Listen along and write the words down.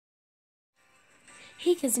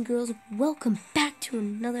Hey guys and girls, welcome back to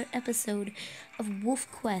another episode of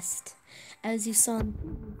Wolfquest. As you saw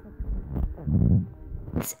in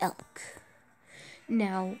this elk.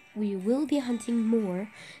 Now, we will be hunting more,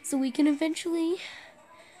 so we can eventually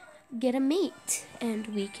get a mate, and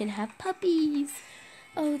we can have puppies.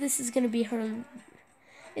 Oh, this is gonna be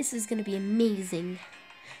amazing.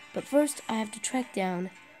 But first, I have to track down.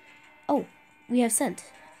 Oh, we have a scent.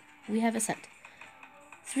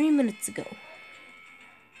 3 minutes ago.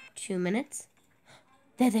 2 minutes.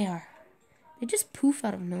 There they are. They just poof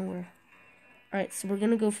out of nowhere. Alright, so we're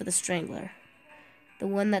gonna go for the strangler. The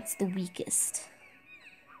one that's the weakest.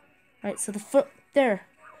 Alright, so the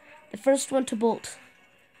first one to bolt.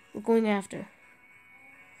 We're going after.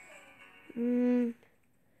 I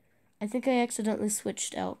think I accidentally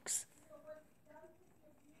switched elks.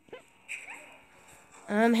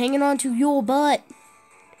 I'm hanging on to your butt.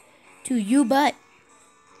 To you butt.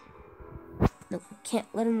 Nope, can't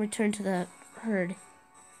let him return to the herd.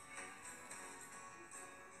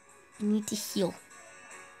 I need to heal.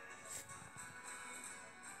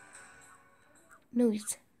 No,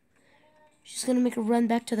 she's gonna make a run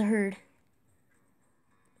back to the herd.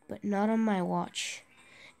 But not on my watch.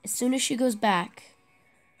 As soon as she goes back,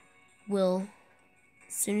 as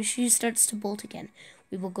soon as she starts to bolt again,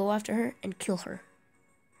 we will go after her and kill her.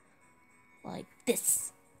 Like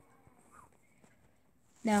this.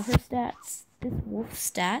 Now her stats, this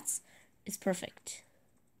wolf's stats, is perfect.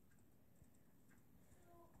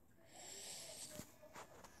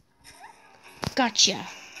 Gotcha.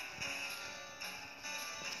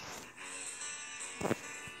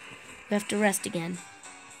 We have to rest again.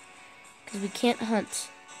 Because we can't hunt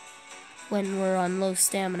when we're on low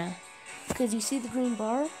stamina. Because you see the green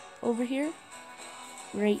bar over here?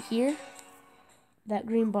 Right here? That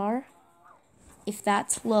green bar? If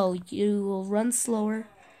that's low, you will run slower.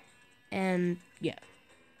 And, yeah.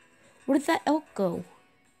 Where did that elk go?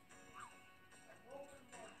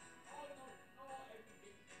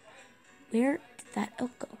 Where did that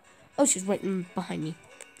elk go? Oh, she's right behind me.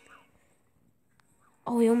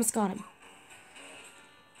 Oh, we almost got him.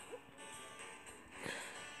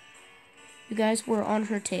 You guys were on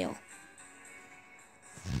her tail.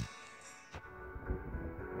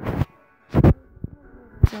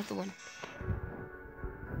 It's not the one.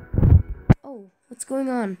 Oh, what's going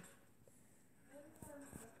on?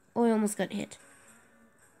 Oh, I almost got hit.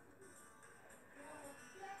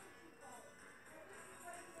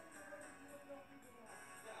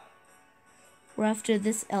 We're after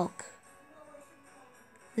this elk.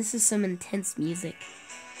 This is some intense music.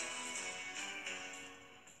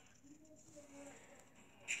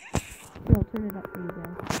 Here, I'll turn it up for you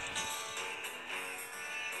guys.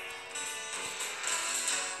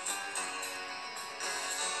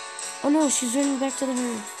 Oh no, she's running back to the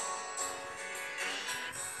herd.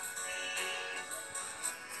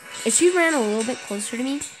 If she ran a little bit closer to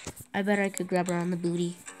me, I bet I could grab her on the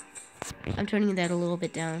booty. I'm turning that a little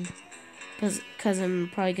bit down. Because I'm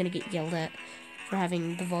probably going to get yelled at for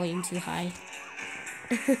having the volume too high.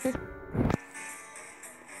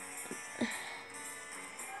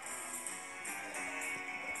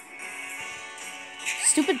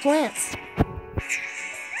 Stupid plants.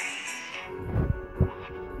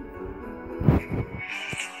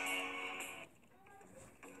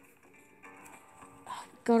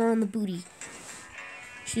 Got her on the booty.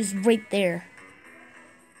 She's right there.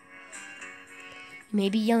 You may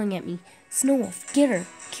be yelling at me. Snow Wolf, get her,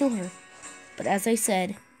 kill her. But as I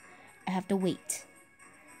said, I have to wait.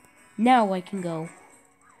 Now I can go.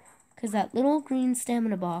 Because that little green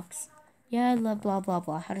stamina box. Yeah, I love blah blah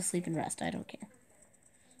blah. How to sleep and rest. I don't care.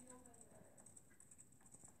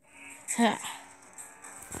 Ha.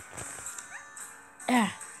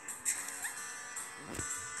 Ah.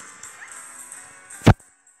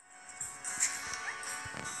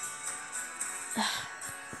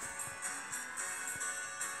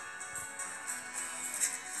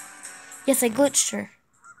 Yes, I glitched her.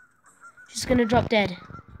 She's gonna drop dead.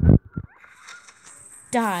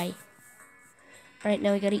 Die. Alright,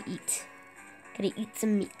 now we gotta eat. Gotta eat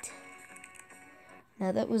some meat.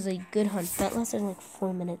 Now that was a good hunt. That lasted like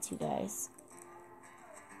 4 minutes, you guys.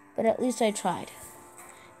 But at least I tried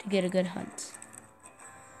to get a good hunt.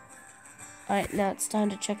 Alright, now it's time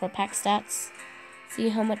to check our pack stats. See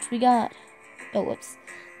how much we got. Oh, whoops.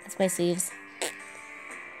 That's my saves.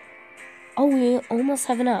 Oh, we almost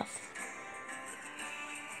have enough.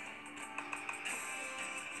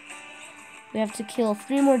 We have to kill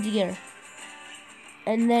 3 more deer.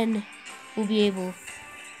 And then we'll be able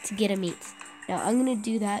to get a meat. Now, I'm going to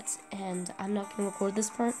do that, and I'm not going to record this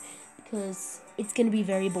part because it's going to be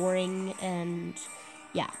very boring, and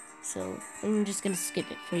yeah. So I'm just gonna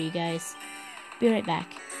skip it for you guys. Be right back.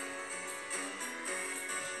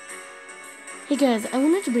 Hey guys, I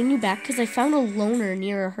wanted to bring you back because I found a loner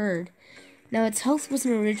near a herd. Now its health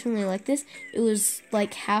wasn't originally like this. It was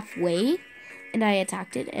like halfway, and I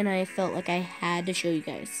attacked it, and I felt like I had to show you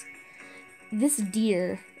guys. This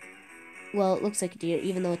deer, well, it looks like a deer,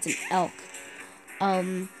 even though it's an elk,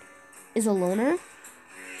 is a loner,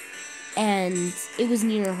 and it was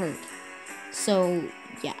near a herd. So,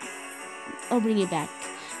 yeah, I'll bring you back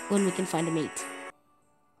when we can find a mate.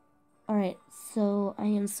 Alright, so I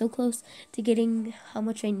am so close to getting how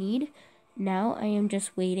much I need. Now I am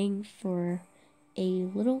just waiting for a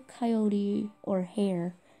little coyote or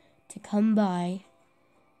hare to come by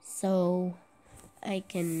so I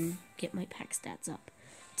can get my pack stats up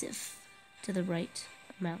to the right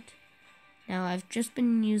amount. Now I've just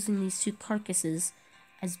been using these 2 carcasses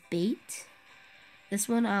as bait. This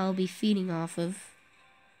one I'll be feeding off of.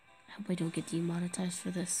 I hope I don't get demonetized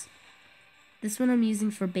for this. This one I'm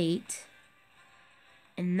using for bait.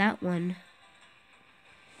 And that one,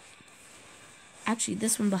 actually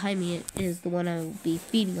this one behind me is the one I'll be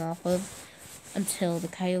feeding off of until the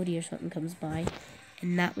coyote or something comes by.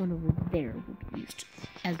 And that one over there will be used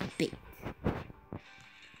as bait.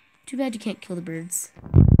 Too bad you can't kill the birds.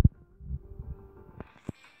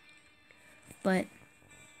 But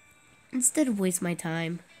instead of waste my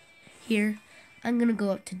time here, I'm gonna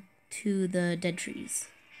go up to the dead trees.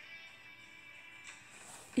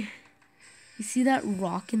 You see that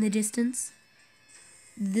rock in the distance?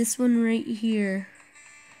 This one right here.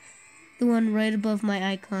 The one right above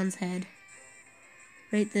my icon's head.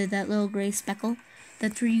 Right there, that little gray speckle.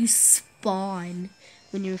 That's where you spawn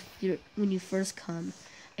when you first come.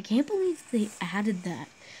 I can't believe they added that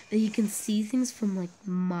you can see things from like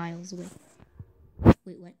miles away.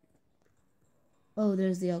 Wait, what? Oh,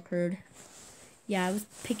 there's the elk herd. Yeah, I was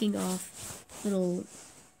picking off little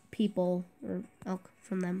people or elk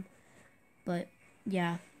from them. But,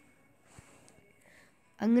 yeah.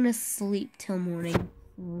 I'm gonna sleep till morning.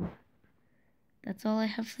 So that's all I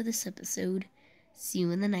have for this episode. See you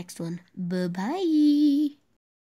in the next one. Bye-bye.